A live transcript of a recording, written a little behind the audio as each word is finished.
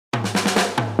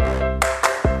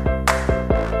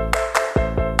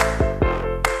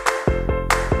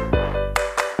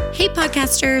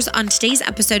podcasters, on today's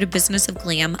episode of Business of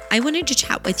Glam, I wanted to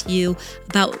chat with you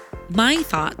about my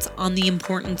thoughts on the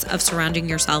importance of surrounding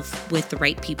yourself with the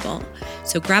right people.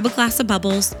 So grab a glass of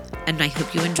bubbles, and I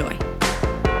hope you enjoy.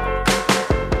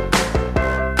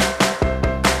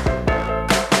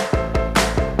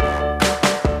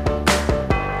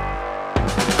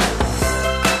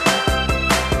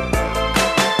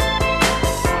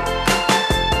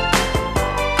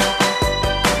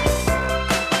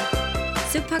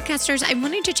 Podcasters, I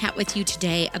wanted to chat with you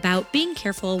today about being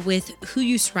careful with who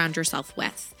you surround yourself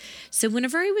with. So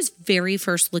whenever I was very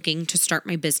first looking to start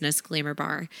my business, Glamour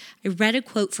Bar, I read a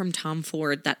quote from Tom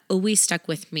Ford that always stuck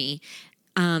with me,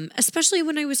 especially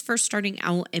when I was first starting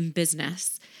out in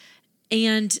business.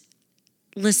 And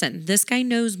listen, this guy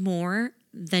knows more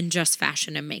than just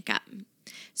fashion and makeup.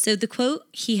 So the quote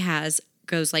he has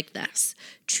goes like this: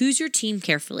 choose your team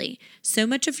carefully. So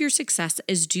much of your success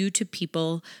is due to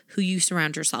people who you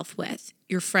surround yourself with.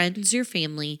 Your friends, your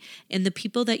family, and the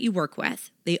people that you work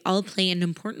with. They all play an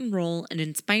important role in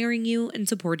inspiring you and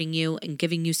supporting you and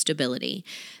giving you stability.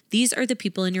 These are the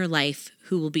people in your life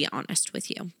who will be honest with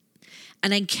you.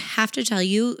 And I have to tell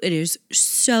you, it is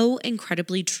so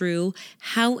incredibly true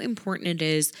how important it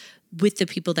is with the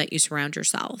people that you surround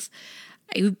yourself.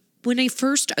 When I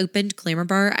first opened Glamour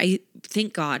Bar, I,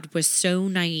 thank God, was so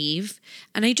naive.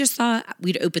 And I just thought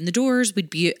we'd open the doors, we'd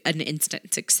be an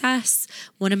instant success.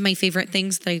 One of my favorite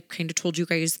things that I kind of told you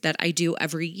guys that I do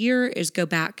every year is go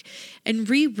back and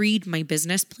reread my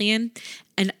business plan.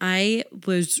 And I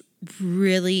was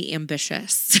really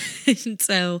ambitious. And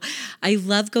so I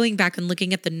love going back and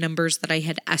looking at the numbers that I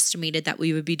had estimated that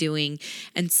we would be doing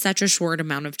in such a short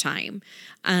amount of time.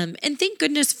 And thank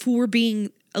goodness for being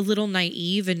a little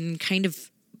naive and kind of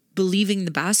believing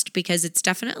the best, because it's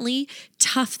definitely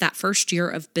tough that first year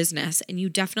of business, and you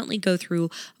definitely go through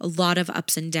a lot of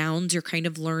ups and downs. You're kind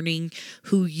of learning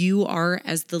who you are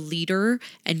as the leader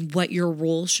and what your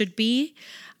role should be.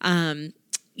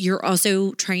 You're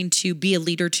also trying to be a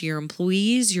leader to your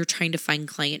employees. You're trying to find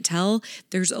clientele.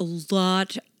 There's a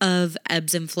lot of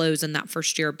ebbs and flows in that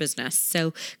first year of business.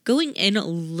 So going in a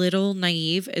little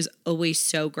naive is always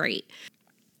so great.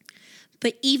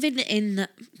 But even in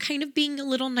kind of being a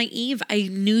little naive, I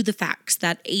knew the facts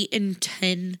that 8 in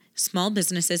 10 small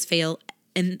businesses fail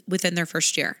within their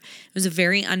first year. It was a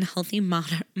very unhealthy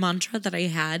mantra that I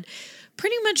had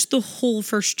pretty much the whole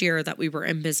first year that we were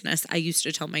in business. I used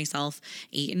to tell myself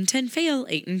 8 in 10 fail,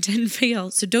 8 in 10 fail.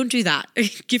 So don't do that.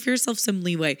 Give yourself some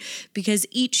leeway, because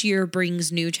each year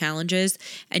brings new challenges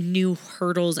and new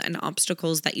hurdles and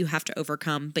obstacles that you have to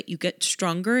overcome, but you get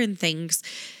stronger and things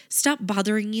stop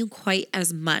bothering you quite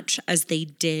as much as they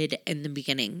did in the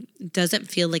beginning. It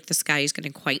doesn't feel like the sky is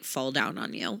going to quite fall down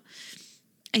on you.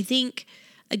 I think,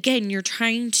 again, you're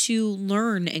trying to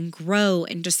learn and grow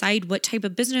and decide what type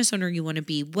of business owner you want to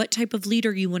be, what type of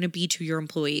leader you want to be to your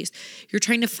employees. You're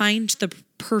trying to find the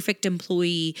perfect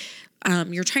employee.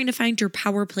 You're trying to find your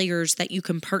power players that you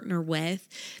can partner with.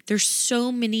 There's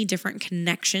so many different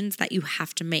connections that you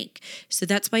have to make. So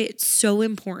that's why it's so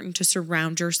important to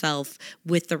surround yourself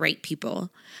with the right people.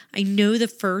 I know the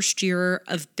first year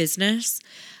of business,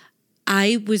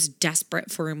 I was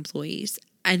desperate for employees.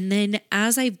 And then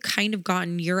as I've kind of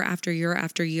gotten year after year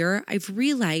after year, I've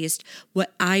realized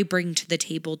what I bring to the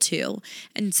table too.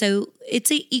 And so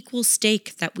it's an equal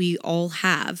stake that we all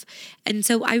have. And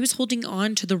so I was holding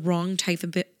on to the wrong type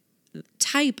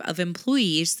of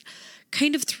employees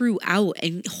kind of throughout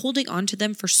and holding on to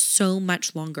them for so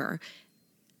much longer.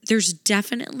 There's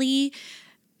definitely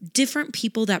different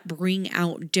people that bring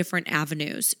out different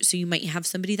avenues. So you might have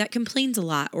somebody that complains a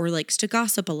lot or likes to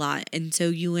gossip a lot. And so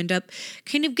you end up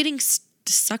kind of getting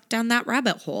sucked down that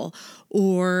rabbit hole,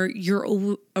 or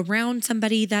you're around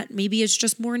somebody that maybe is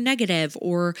just more negative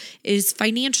or is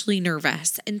financially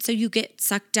nervous. And so you get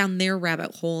sucked down their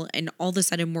rabbit hole, and all of a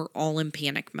sudden we're all in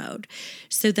panic mode.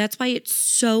 So that's why it's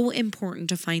so important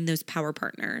to find those power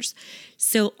partners.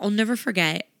 So I'll never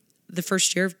forget the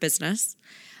first year of business.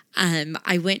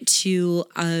 I went to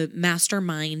a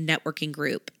mastermind networking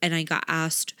group, and I got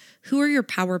asked, who are your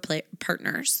power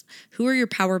partners? Who are your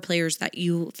power players that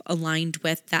you've aligned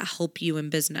with that help you in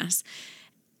business?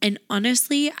 And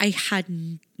honestly, I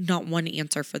had not one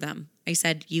answer for them. I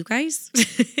said, you guys?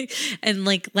 And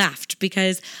laughed,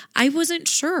 because I wasn't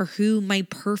sure who my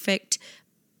perfect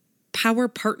power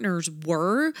partners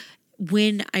were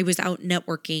when I was out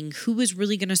networking, who was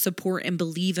really going to support and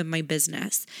believe in my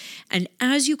business. And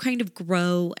as you kind of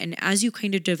grow and as you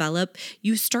kind of develop,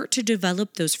 you start to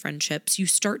develop those friendships. You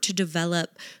start to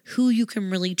develop who you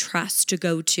can really trust to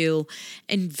go to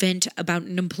and vent about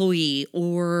an employee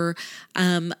or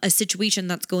a situation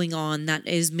that's going on that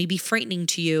is maybe frightening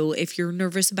to you. If you're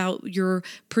nervous about your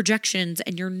projections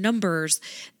and your numbers,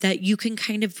 that you can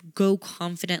kind of go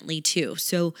confidently to.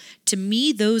 So to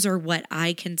me, those are what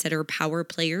I consider power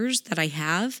players that I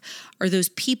have, are those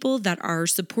people that are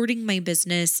supporting my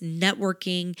business,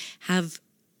 networking, have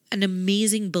an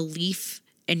amazing belief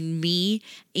in me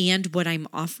and what I'm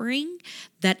offering,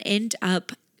 that end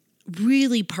up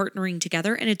really partnering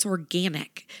together, and it's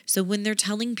organic. So when they're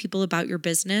telling people about your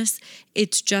business,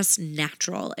 it's just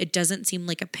natural. It doesn't seem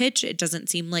like a pitch. It doesn't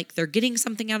seem like they're getting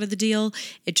something out of the deal.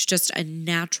 It's just a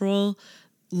natural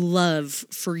love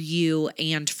for you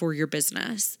and for your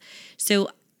business. So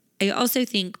I also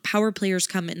think power players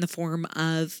come in the form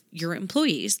of your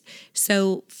employees.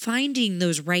 So finding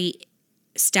those right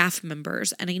staff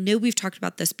members, and I know we've talked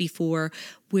about this before,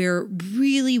 where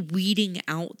really weeding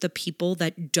out the people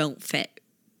that don't fit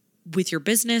with your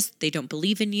business, they don't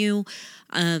believe in you,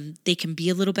 they can be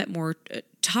a little bit more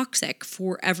toxic.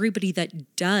 For everybody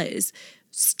that does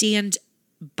stand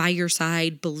by your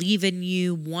side, believe in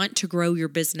you, want to grow your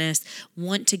business,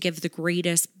 want to give the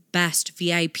greatest, best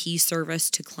VIP service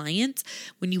to clients.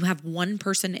 When you have one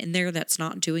person in there that's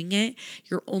not doing it,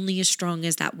 you're only as strong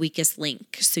as that weakest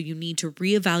link. So you need to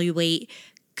reevaluate,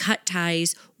 cut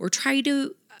ties, or try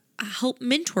to help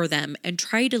mentor them and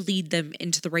try to lead them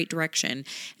into the right direction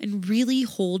and really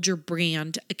hold your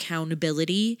brand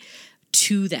accountability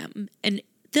to them. And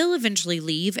they'll eventually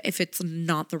leave if it's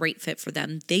not the right fit for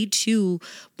them. They too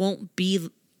won't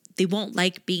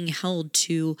like being held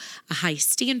to a high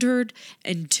standard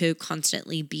and to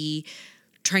constantly be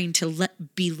trying to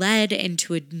be led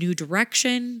into a new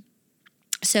direction.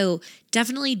 So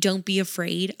definitely don't be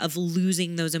afraid of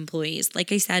losing those employees.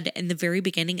 Like I said in the very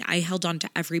beginning, I held on to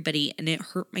everybody and it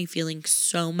hurt my feelings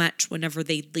so much whenever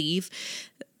they leave.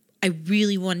 I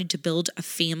really wanted to build a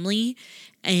family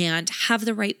and have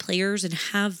the right players and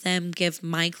have them give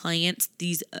my clients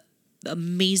these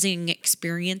amazing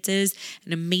experiences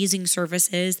and amazing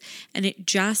services. And it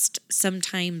just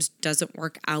sometimes doesn't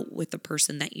work out with the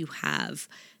person that you have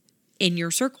in your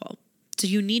circle. So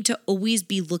you need to always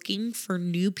be looking for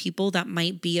new people that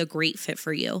might be a great fit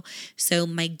for you. So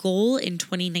my goal in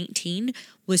 2019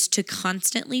 was to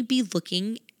constantly be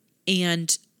looking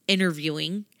and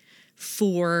interviewing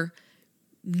for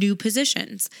new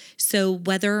positions. So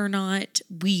whether or not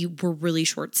we were really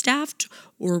short-staffed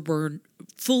or were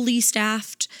fully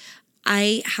staffed,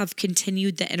 I have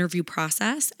continued the interview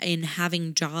process and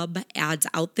having job ads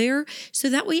out there. So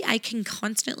that way I can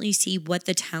constantly see what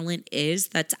the talent is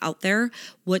that's out there,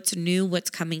 what's new,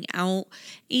 what's coming out,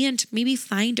 and maybe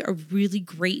find a really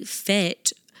great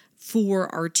fit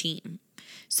for our team.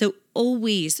 So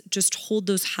always just hold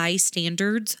those high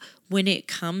standards when it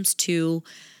comes to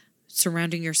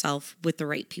surrounding yourself with the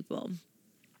right people.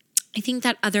 I think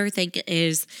that other thing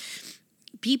is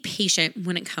be patient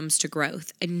when it comes to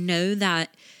growth and know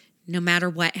that no matter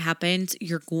what happens,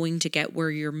 you're going to get where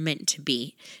you're meant to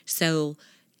be. So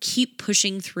keep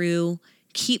pushing through,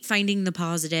 keep finding the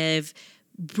positive,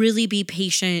 really be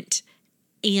patient,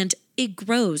 and it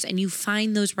grows and you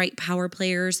find those right power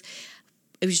players.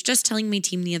 I was just telling my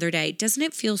team the other day, doesn't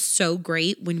it feel so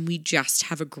great when we just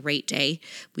have a great day?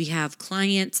 We have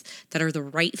clients that are the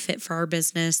right fit for our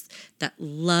business, that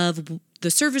love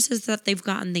the services that they've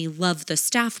gotten. They love the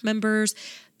staff members.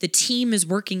 The team is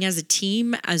working as a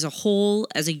team, as a whole,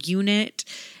 as a unit.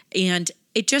 And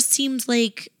it just seems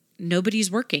like nobody's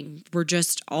working. We're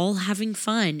just all having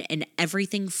fun and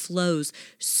everything flows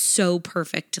so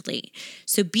perfectly.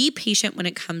 So be patient when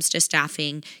it comes to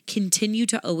staffing. Continue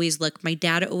to always look. My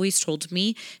dad always told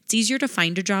me it's easier to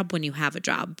find a job when you have a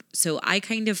job. So I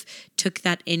kind of took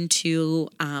that into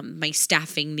my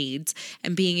staffing needs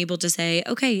and being able to say,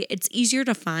 okay, it's easier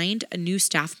to find a new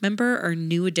staff member or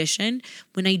new addition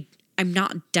when I'm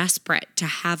not desperate to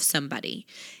have somebody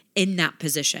in that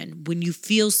position when you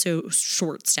feel so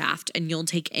short-staffed, and you'll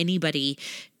take anybody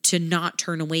to not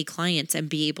turn away clients and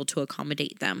be able to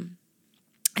accommodate them.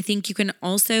 I think you can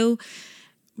also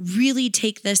really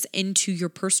take this into your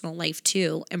personal life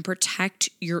too and protect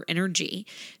your energy.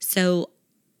 So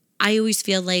I always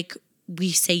feel like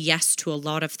we say yes to a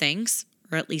lot of things,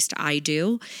 or at least I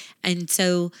do. And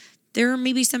so there are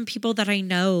maybe some people that I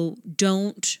know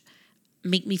don't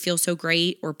make me feel so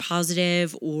great or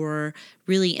positive or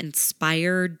really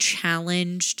inspired,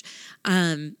 challenged.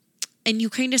 And and you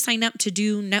kind of sign up to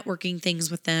do networking things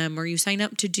with them, or you sign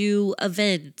up to do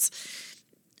events.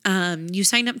 You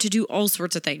sign up to do all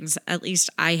sorts of things. At least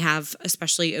I have,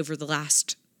 especially over the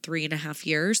last 3.5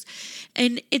 years.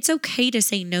 And it's okay to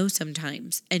say no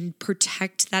sometimes and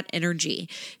protect that energy.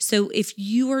 So if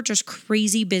you are just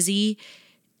crazy busy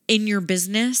in your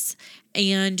business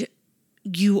and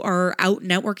you are out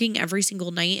networking every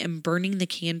single night and burning the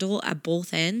candle at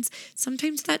both ends,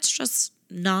 sometimes that's just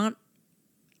not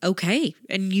okay.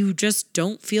 And you just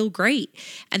don't feel great.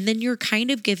 And then you're kind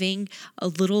of giving a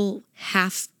little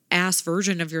half-ass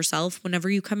version of yourself whenever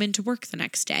you come into work the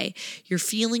next day. You're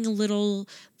feeling a little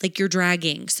like you're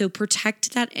dragging. So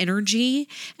protect that energy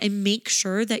and make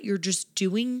sure that you're just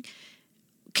doing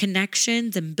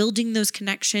connections and building those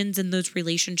connections and those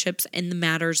relationships in the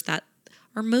matters that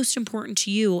are most important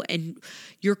to you and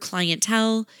your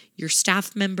clientele, your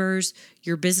staff members,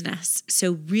 your business.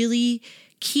 So really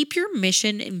keep your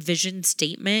mission and vision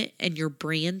statement and your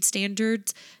brand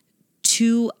standards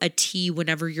to a T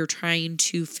whenever you're trying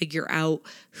to figure out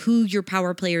who your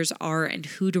power players are and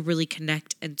who to really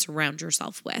connect and surround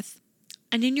yourself with.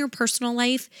 And in your personal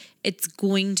life, it's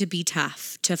going to be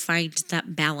tough to find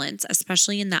that balance,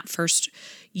 especially in that first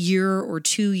year or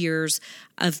 2 years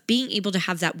of being able to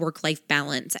have that work-life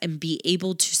balance and be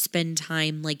able to spend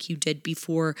time like you did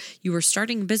before you were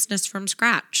starting a business from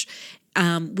scratch.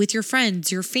 With your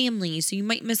friends, your family. So you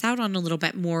might miss out on a little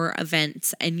bit more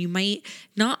events, and you might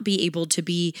not be able to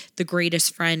be the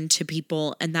greatest friend to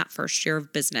people in that first year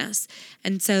of business.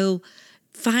 And so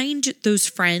find those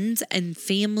friends and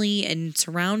family and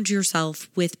surround yourself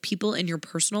with people in your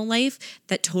personal life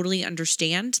that totally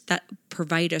understand, that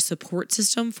provide a support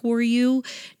system for you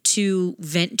to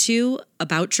vent to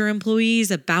about your employees,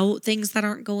 about things that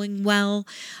aren't going well.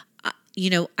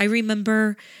 I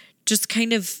remember just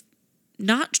kind of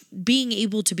not being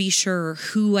able to be sure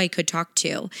who I could talk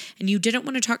to. And I didn't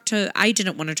want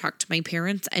to talk to my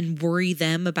parents and worry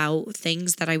them about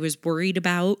things that I was worried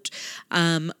about.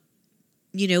 When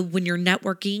you're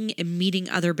networking and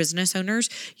meeting other business owners,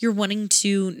 you're wanting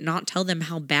to not tell them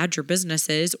how bad your business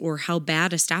is or how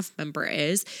bad a staff member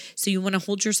is. So you want to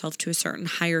hold yourself to a certain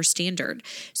higher standard.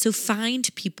 So find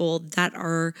people that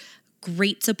are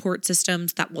great support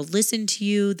systems that will listen to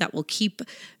you, that will keep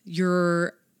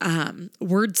your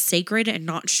words sacred and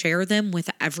not share them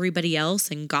with everybody else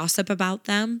and gossip about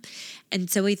them. And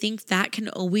so I think that can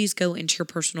always go into your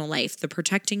personal life, the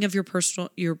protecting of your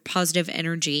positive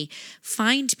energy.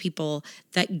 Find people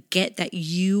that get that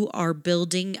you are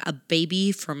building a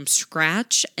baby from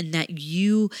scratch and that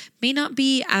you may not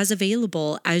be as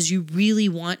available as you really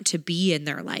want to be in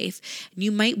their life. And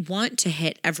you might want to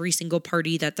hit every single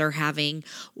party that they're having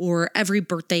or every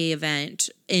birthday event.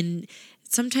 And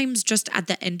sometimes just at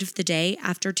the end of the day,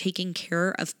 after taking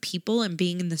care of people and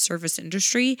being in the service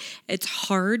industry, it's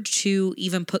hard to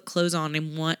even put clothes on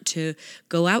and want to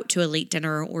go out to a late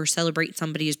dinner or celebrate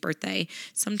somebody's birthday.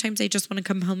 Sometimes I just want to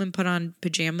come home and put on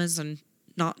pajamas and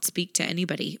not speak to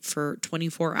anybody for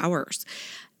 24 hours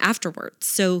afterwards.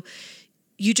 So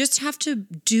you just have to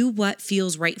do what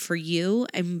feels right for you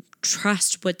and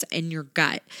trust what's in your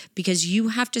gut, because you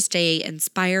have to stay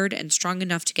inspired and strong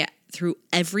enough to get through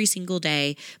every single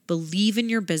day, believe in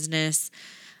your business,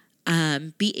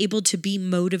 be able to be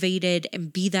motivated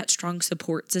and be that strong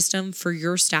support system for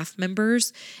your staff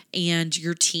members and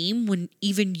your team when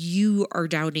even you are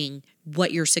doubting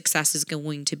what your success is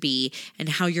going to be and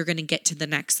how you're going to get to the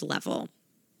next level.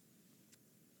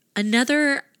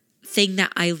 Another thing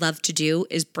that I love to do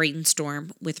is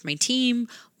brainstorm with my team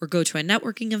or go to a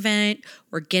networking event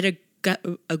or get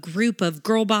a group of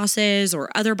girl bosses or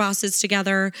other bosses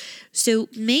together. So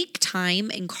make time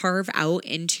and carve out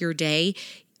into your day,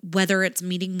 whether it's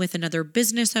meeting with another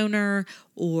business owner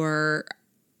or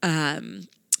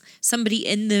somebody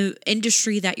in the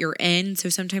industry that you're in. So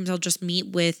sometimes I'll just meet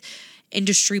with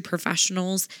industry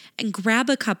professionals and grab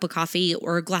a cup of coffee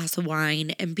or a glass of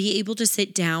wine and be able to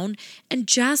sit down and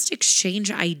just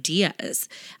exchange ideas.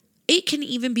 It can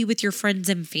even be with your friends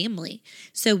and family.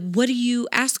 So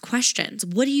ask questions?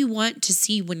 What do you want to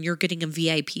see when you're getting a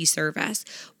VIP service?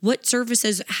 What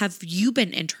services have you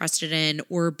been interested in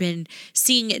or been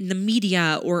seeing in the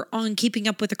media or on Keeping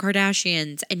Up with the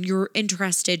Kardashians, and you're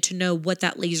interested to know what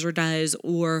that laser does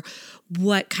or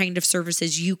what kind of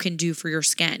services you can do for your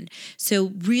skin?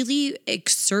 So really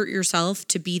exert yourself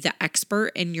to be the expert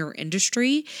in your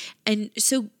industry. And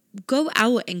so go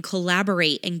out and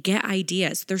collaborate and get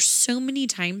ideas. There's so many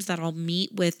times that I'll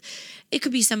meet with, it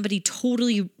could be somebody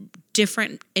totally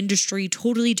different industry,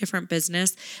 totally different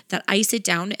business, that I sit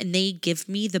down and they give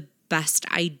me the best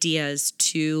ideas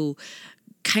to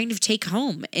kind of take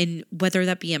home, and whether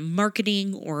that be in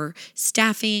marketing or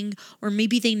staffing, or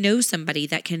maybe they know somebody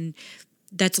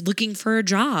that's looking for a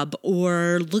job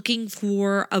or looking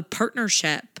for a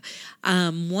partnership,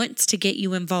 wants to get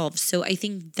you involved. So I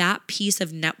think that piece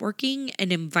of networking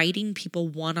and inviting people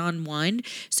one-on-one.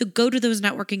 So go to those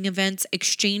networking events,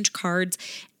 exchange cards,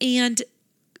 and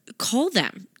call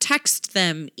them, text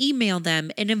them, email them,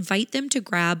 and invite them to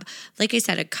grab, like I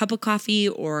said, a cup of coffee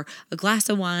or a glass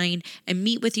of wine and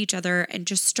meet with each other and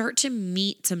just start to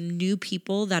meet some new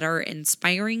people that are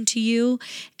inspiring to you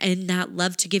and that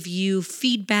love to give you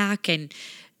feedback and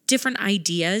different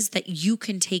ideas that you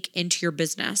can take into your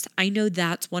business. I know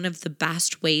that's one of the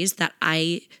best ways that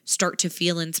I start to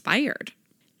feel inspired.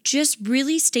 Just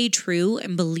really stay true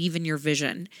and believe in your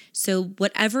vision. So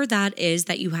whatever that is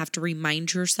that you have to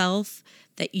remind yourself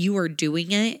that you are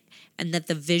doing it, and that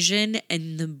the vision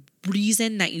and the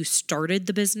reason that you started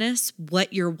the business,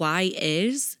 what your why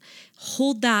is,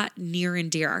 hold that near and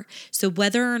dear. So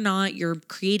whether or not you're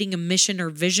creating a mission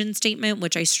or vision statement,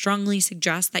 which I strongly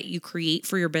suggest that you create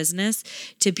for your business,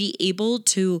 to be able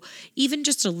to even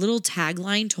just a little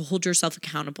tagline to hold yourself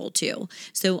accountable to.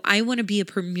 So I want to be a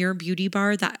premier beauty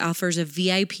bar that offers a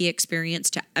VIP experience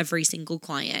to every single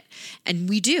client. And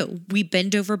we do. We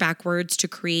bend over backwards to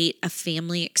create a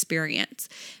family experience.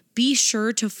 Be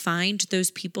sure to find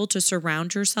those people to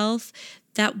surround yourself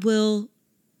that will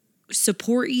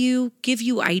support you, give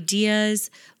you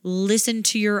ideas, listen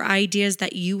to your ideas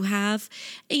that you have.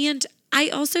 And I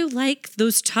also like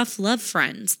those tough love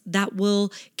friends that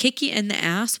will kick you in the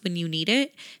ass when you need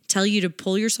it, tell you to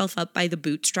pull yourself up by the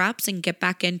bootstraps and get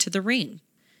back into the ring.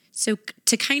 So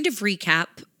to kind of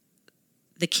recap,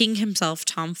 the king himself,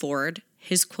 Tom Ford,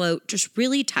 his quote just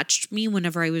really touched me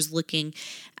whenever I was looking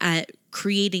at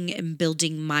creating and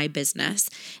building my business.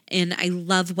 And I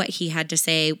love what he had to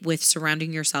say with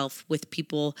surrounding yourself with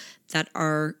people that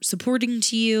are supporting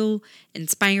to you,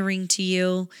 inspiring to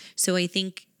you. So I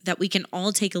think that we can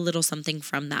all take a little something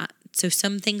from that. So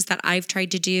some things that I've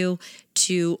tried to do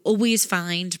to always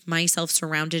find myself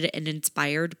surrounded and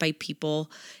inspired by people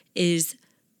is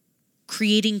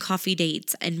creating coffee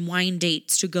dates and wine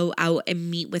dates to go out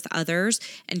and meet with others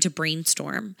and to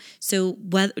brainstorm. So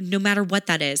no matter what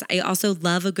that is, I also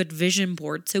love a good vision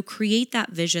board. So create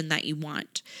that vision that you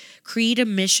want. Create a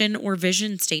mission or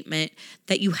vision statement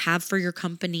that you have for your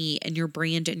company and your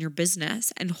brand and your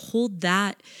business, and hold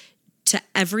that to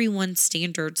everyone's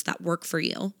standards that work for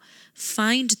you.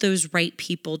 Find those right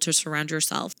people to surround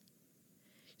yourself.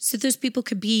 So those people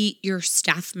could be your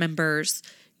staff members,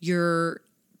 your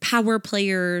power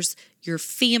players, your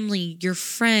family, your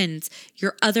friends,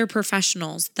 your other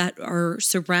professionals that are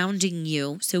surrounding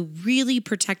you. So really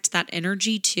protect that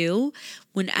energy too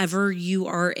whenever you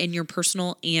are in your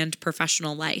personal and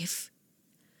professional life.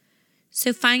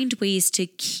 So find ways to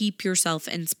keep yourself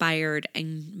inspired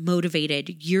and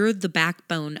motivated. You're the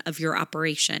backbone of your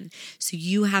operation. So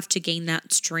you have to gain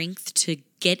that strength to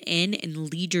get in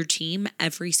and lead your team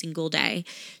every single day.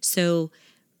 So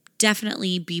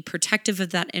definitely be protective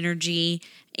of that energy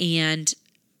and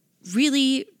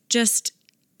really just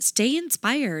stay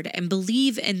inspired and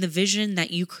believe in the vision that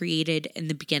you created in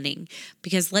the beginning.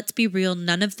 Because let's be real,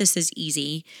 none of this is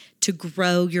easy to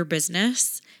grow your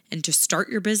business and to start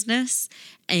your business.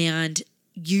 And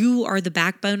you are the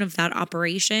backbone of that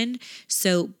operation.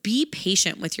 So be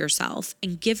patient with yourself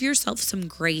and give yourself some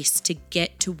grace to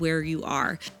get to where you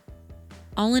are.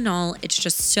 All in all, it's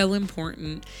just so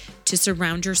important to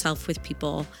surround yourself with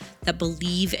people that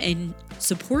believe and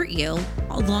support you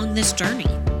along this journey.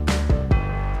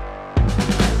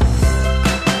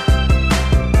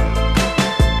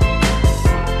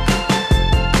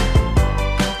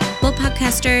 Well,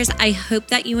 podcasters, I hope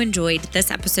that you enjoyed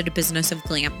this episode of Business of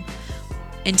Glam.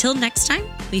 Until next time,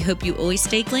 we hope you always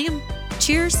stay glam.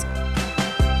 Cheers.